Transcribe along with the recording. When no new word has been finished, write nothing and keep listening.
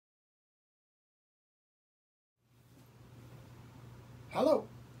Hello!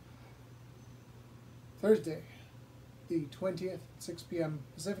 Thursday, the 20th, 6 p.m.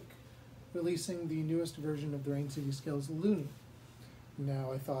 Pacific, releasing the newest version of the Rain City Skills Loonie.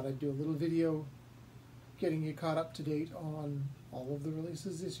 Now I thought I'd do a little video getting you caught up to date on all of the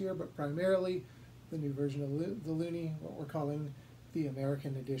releases this year, but primarily the new version of the Loonie, what we're calling the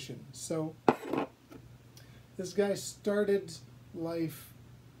American edition. So this guy started life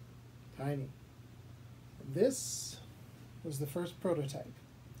tiny. This was the first prototype.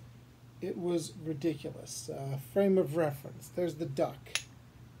 It was ridiculous. Frame of reference, there's the duck.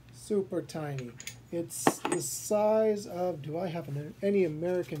 Super tiny. It's the size of, do I have any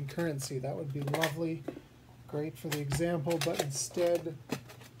American currency? That would be lovely. Great for the example, but instead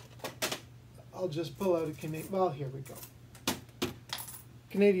I'll just pull out a Canadian, well, here we go.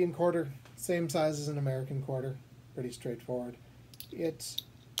 Canadian quarter, same size as an American quarter. Pretty straightforward. It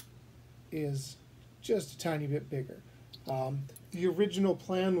is just a tiny bit bigger. The original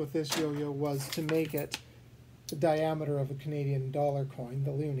plan with this yo-yo was to make it the diameter of a Canadian dollar coin,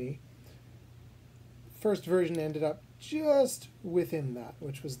 the Loonie. First version ended up just within that,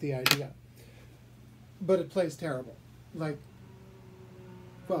 which was the idea. But it plays terrible. Like,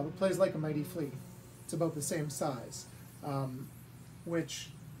 well, it plays like a mighty flea. It's about the same size, which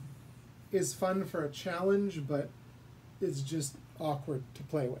is fun for a challenge, but it's just awkward to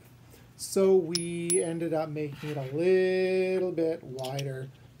play with. So we ended up making it a little bit wider.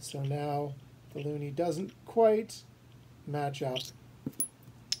 So now the Loonie doesn't quite match up.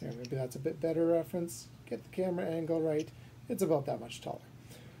 Here, maybe that's a bit better reference. Get the camera angle right. It's about that much taller.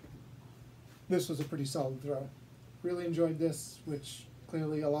 This was a pretty solid throw. Really enjoyed this, which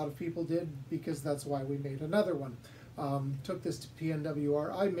clearly a lot of people did, because that's why we made another one. Took this to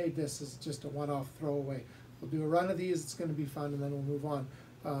PNWR. I made this as just a one-off throwaway. We'll do a run of these, it's going to be fun, and then we'll move on.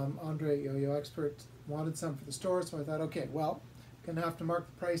 Andre, Yoyo Expert, wanted some for the store, so I thought, okay, well, gonna have to mark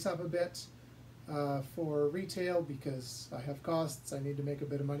the price up a bit for retail because I have costs, I need to make a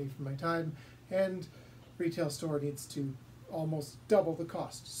bit of money for my time, and retail store needs to almost double the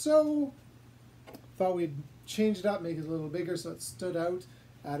cost. So, thought we'd change it up, make it a little bigger so it stood out,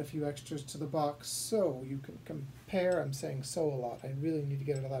 add a few extras to the box so you can compare. I'm saying so a lot, I really need to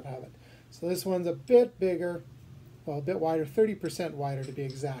get out of that habit. So this one's a bit bigger, well, a bit wider, 30% wider to be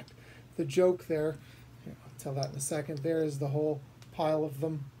exact. The joke there, I'll tell that in a second, there is the whole pile of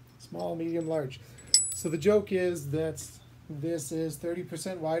them, small, medium, large. So the joke is that this is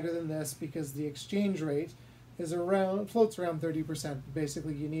 30% wider than this because the exchange rate is around, floats around 30%.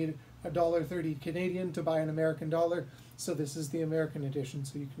 Basically, you need $1.30 Canadian to buy an American dollar. So this is the American edition,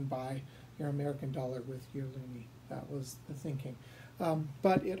 so you can buy your American dollar with your Loonie. That was the thinking.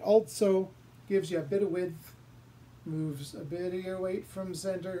 But it also gives you a bit of width, moves a bit of your weight from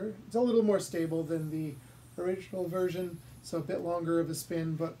center. It's a little more stable than the original version, so a bit longer of a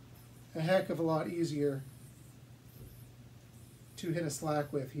spin, but a heck of a lot easier to hit a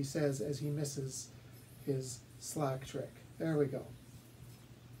slack with, he says, as he misses his slack trick. There we go.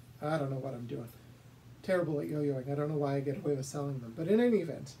 I don't know what I'm doing. Terrible at yo-yoing. I don't know why I get away with selling them. But in any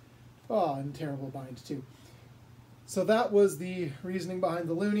event, oh, and terrible bind too. So that was the reasoning behind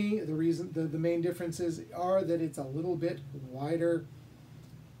the Loonie. The main differences are that it's a little bit wider,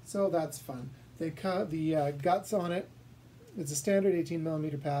 so that's fun. The guts on it, it's a standard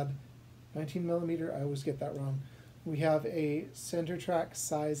 18mm pad, 19mm, I always get that wrong. We have a center track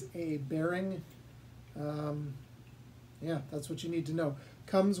size A bearing. Yeah, that's what you need to know.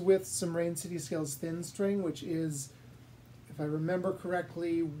 Comes with some Rain City Skills thin string, which is, if I remember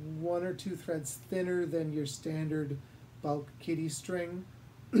correctly, 1 or 2 threads thinner than your standard bulk kitty string.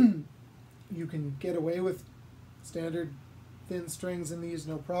 You can get away with standard thin strings in these,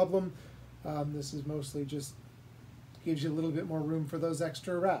 no problem. This is mostly just gives you a little bit more room for those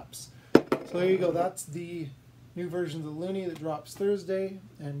extra wraps. So there you go, that's the new version of the Loonie that drops Thursday.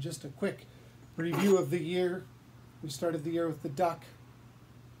 And just a quick review of the year. We started the year with the duck.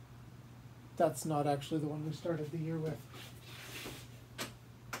 That's not actually the one we started the year with.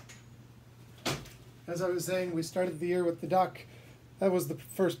 As I was saying, we started the year with the duck. That was the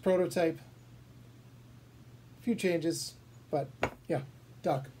first prototype. A few changes, but yeah,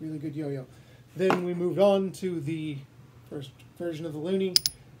 duck, really good yo-yo. Then we moved on to the first version of the Loonie,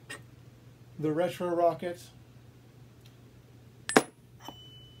 the retro rocket,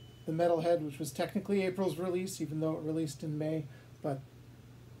 the metal head, which was technically April's release, even though it released in May, but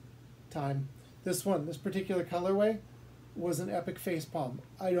time. This one, this particular colorway, was an epic facepalm.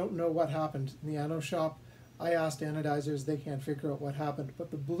 I don't know what happened in the anno shop. I asked anodizers, they can't figure out what happened,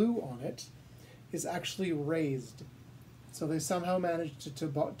 but the blue on it is actually raised. So they somehow managed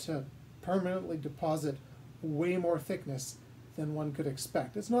to permanently deposit way more thickness than one could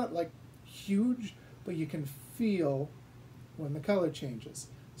expect. It's not like huge, but you can feel when the color changes.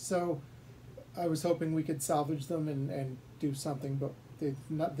 So I was hoping we could salvage them and do something, but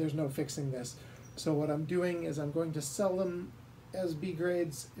there's no fixing this. So what I'm doing is I'm going to sell them as B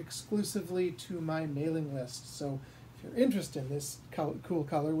grades exclusively to my mailing list. So if you're interested in this cool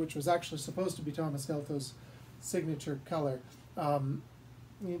color, which was actually supposed to be Thomas Gelto's signature color, you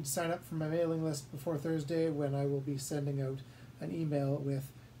need to sign up for my mailing list before Thursday, when I will be sending out an email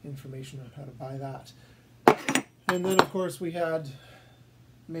with information on how to buy that. And then of course we had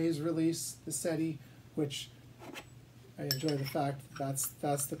May's release, the SETI, which I enjoy the fact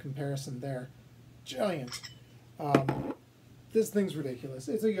that's the comparison there. Giant. This thing's ridiculous.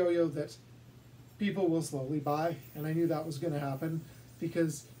 It's a yo-yo that people will slowly buy, and I knew that was going to happen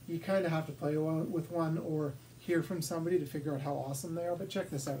because you kind of have to play with one or hear from somebody to figure out how awesome they are. But check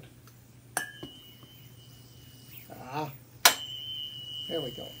this out. Ah, there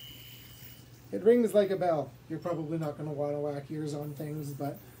we go. It rings like a bell. You're probably not going to want to whack ears on things,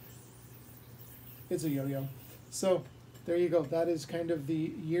 but it's a yo-yo. So there you go. That is kind of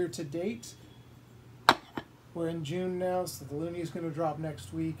the year to date. We're in June now, so the Loonie is going to drop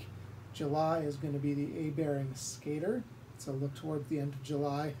next week. July is going to be the A-bearing skater, so look toward the end of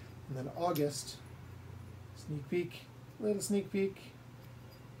July. And then August, sneak peek, little sneak peek.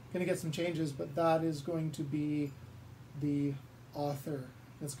 Going to get some changes, but that is going to be the author.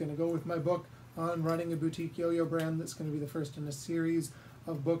 It's going to go with my book on running a boutique yo-yo brand. That's going to be the first in a series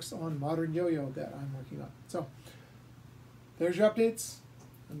of books on modern yo-yo that I'm working on. So there's your updates.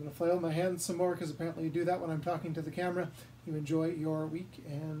 I'm going to flail my hands some more because apparently you do that when I'm talking to the camera. You enjoy your week,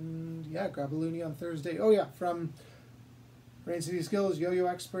 and yeah, grab a Loonie on Thursday. Oh yeah, from Rant City Skills, Yo-Yo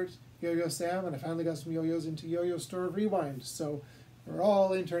Expert, Yo-Yo Sam, and I finally got some yo-yos into Yo-Yo Store of Rewind. So we're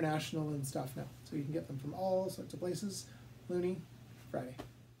all international and stuff now. So you can get them from all sorts of places. Loonie, Friday.